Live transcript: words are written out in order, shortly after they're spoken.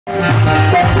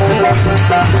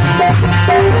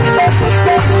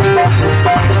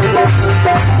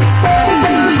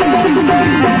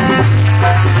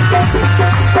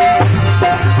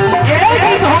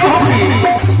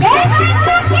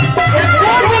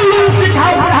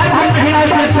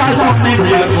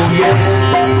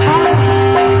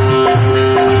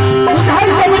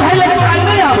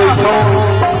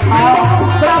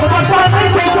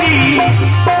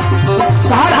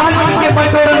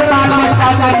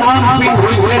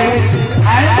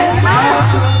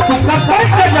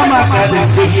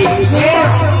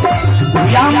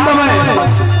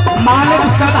मानव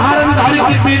साधारण धर्म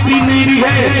की बेटी नहीं रही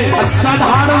है,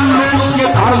 साधारण लोगों के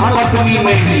धर्म पत्नी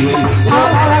नहीं है।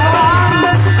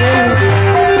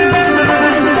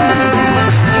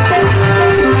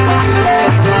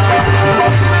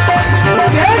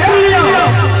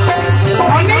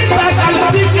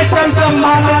 गलती के चलते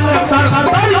मानव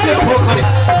के ठोकर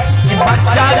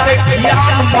बच्चा से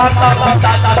ज्ञान माता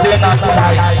पिता का देना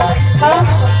चाहिए।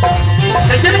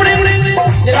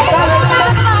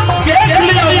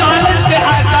 के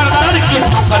आकार के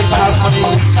ठोकर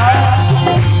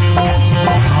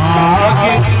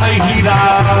आगे नहीं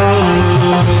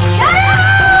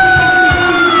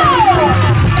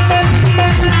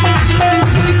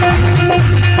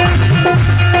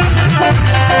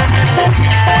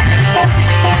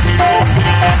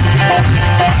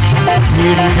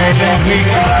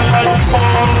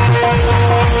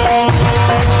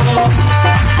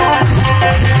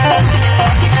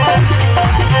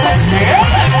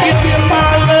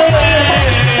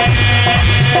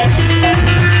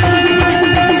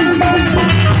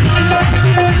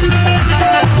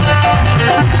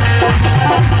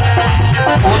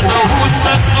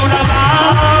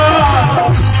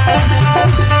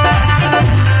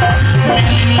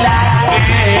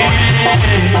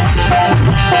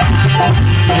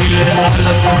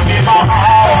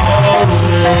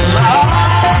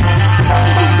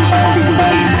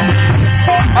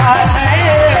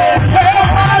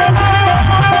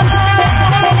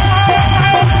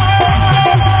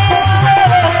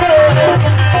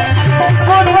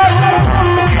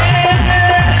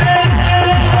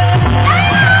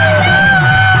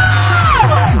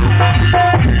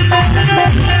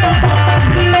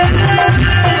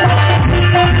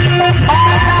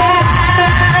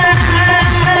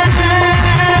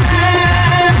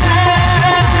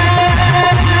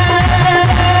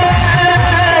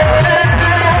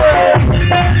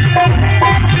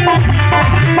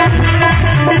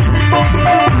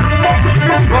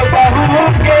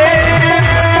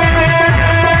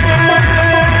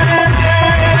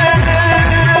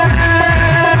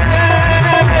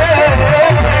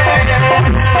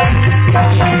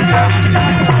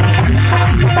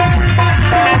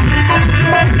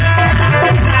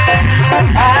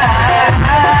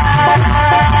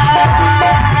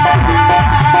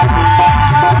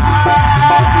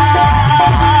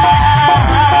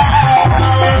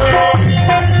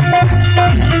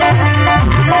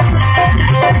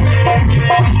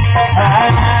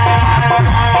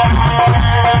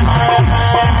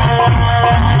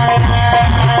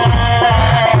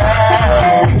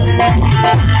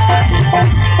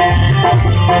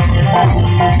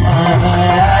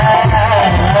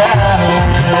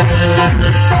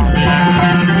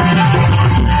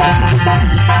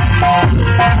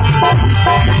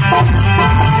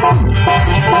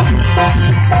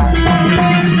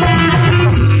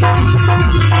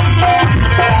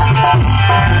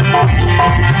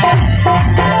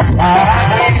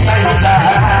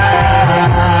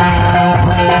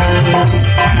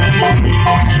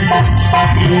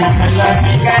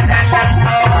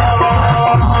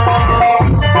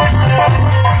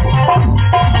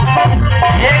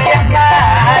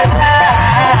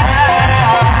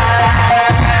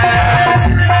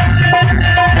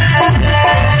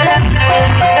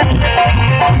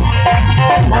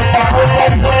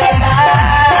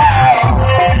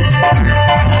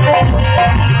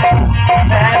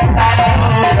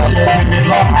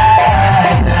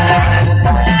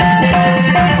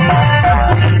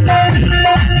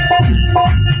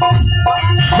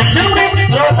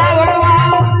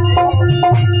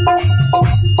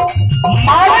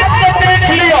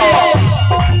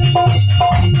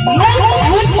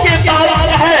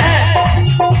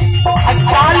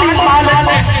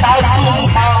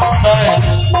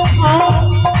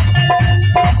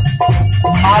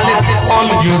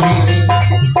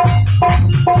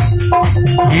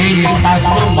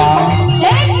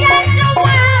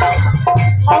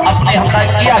अपने हमरा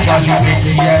किया गाली दे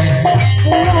दिया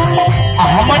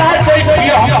हमारा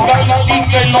देखिए हम गलती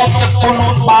कैलों से कोनो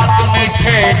बात नहीं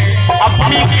छे।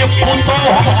 अपने के पुतो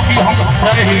हम छी हम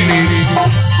सही ली।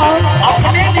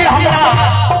 अपने के हमरा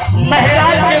नहरा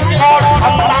के और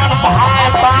खानदान भाई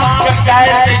बाप के गाय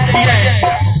दे छिए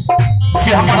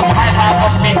से हमर भाई बाप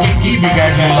अपने के की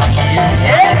बिगाड़ने लगे।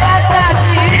 ए चाचा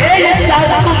जी ए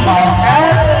सासू मां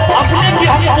अपने के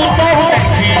हम पुतो होते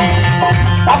छी।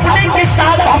 अपने के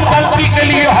साथ हम गलती के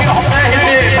लिए हम सही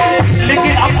ले,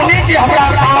 लेकिन अपने के हमरा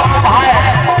बाप भाई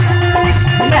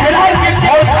नहरा के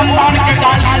और खानदान के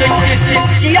गाली दे छिए से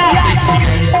किया दे छिए।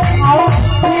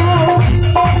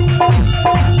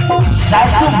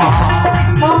 सासू मां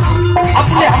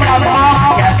अपने हमरा माफ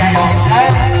क्या दियो।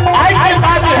 आज के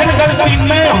बाद एहन गलती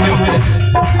नहीं हुई।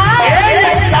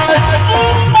 ए सासू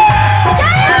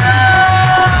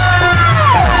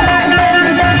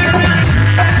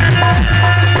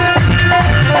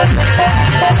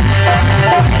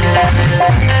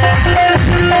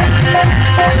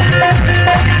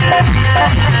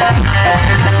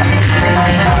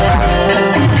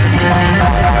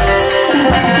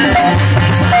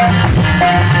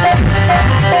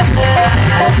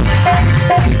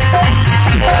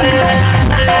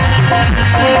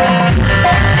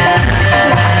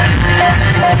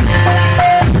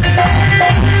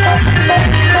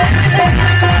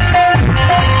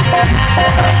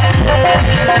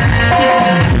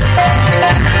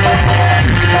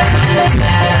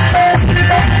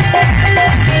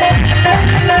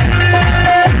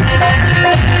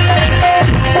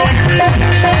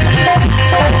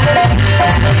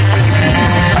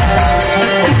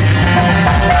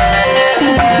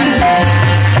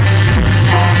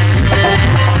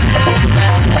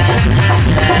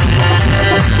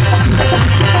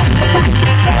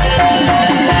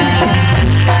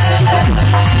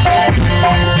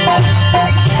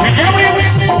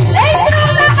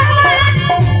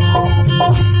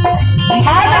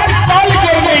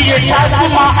सासू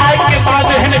मां आज के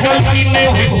बाद एहन गलती नहीं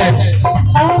हुई।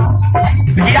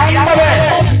 ध्यान देवे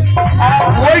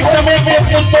कोई समय के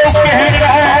पुतो कहन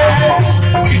रहे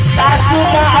कि सासू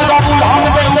मां अगर उल्हन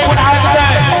में उड़ा दे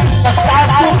तो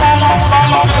सासू मां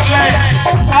काम कर ले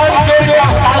और जो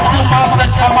सासू मां से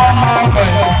क्षमा मांगे।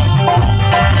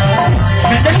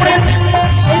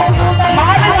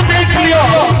 मां ने देख लियो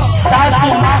सासू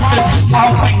मां से क्षमा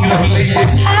मांग रही है।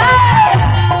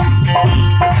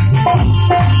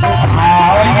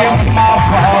 और ये माँ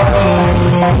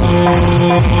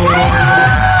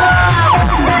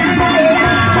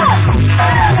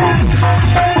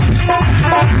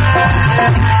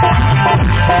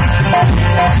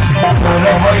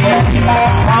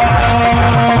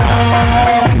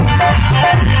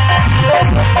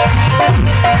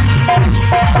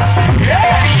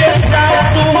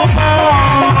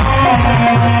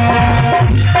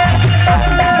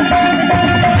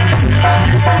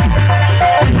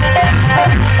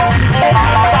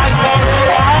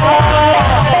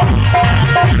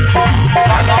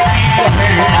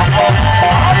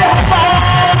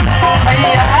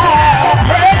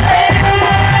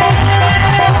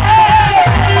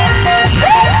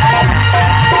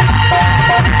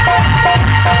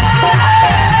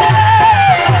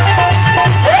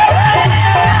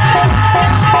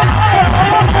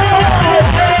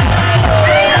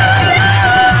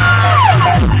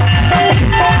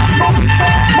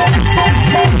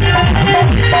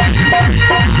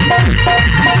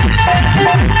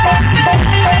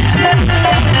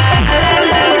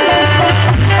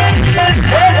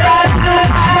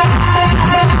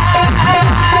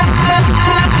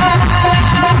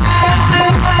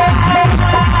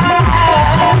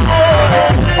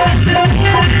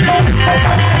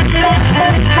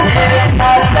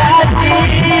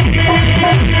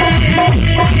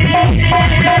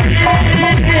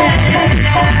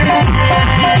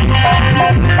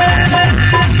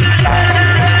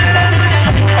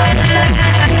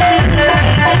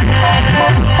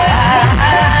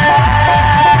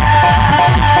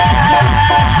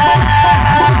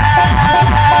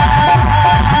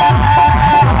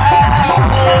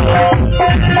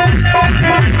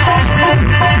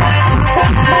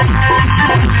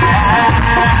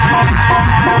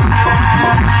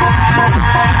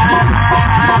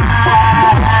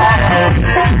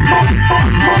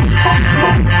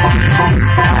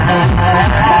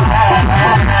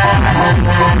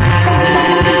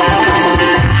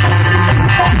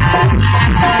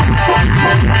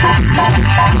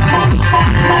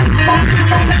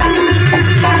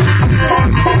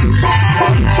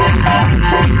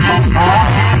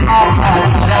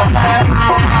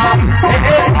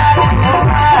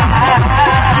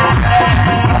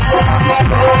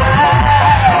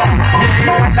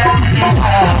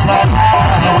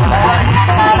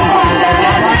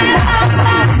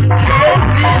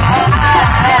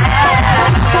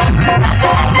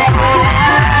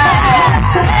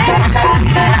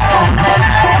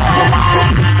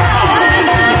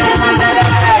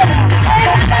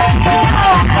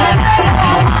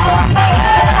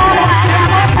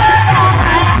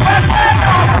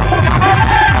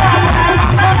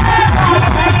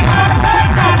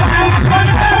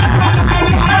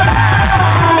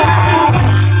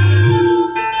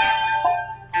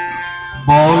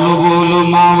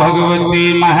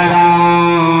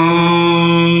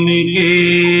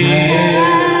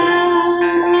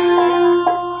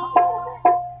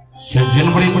से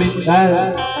जिन बड़ी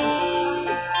बड़ी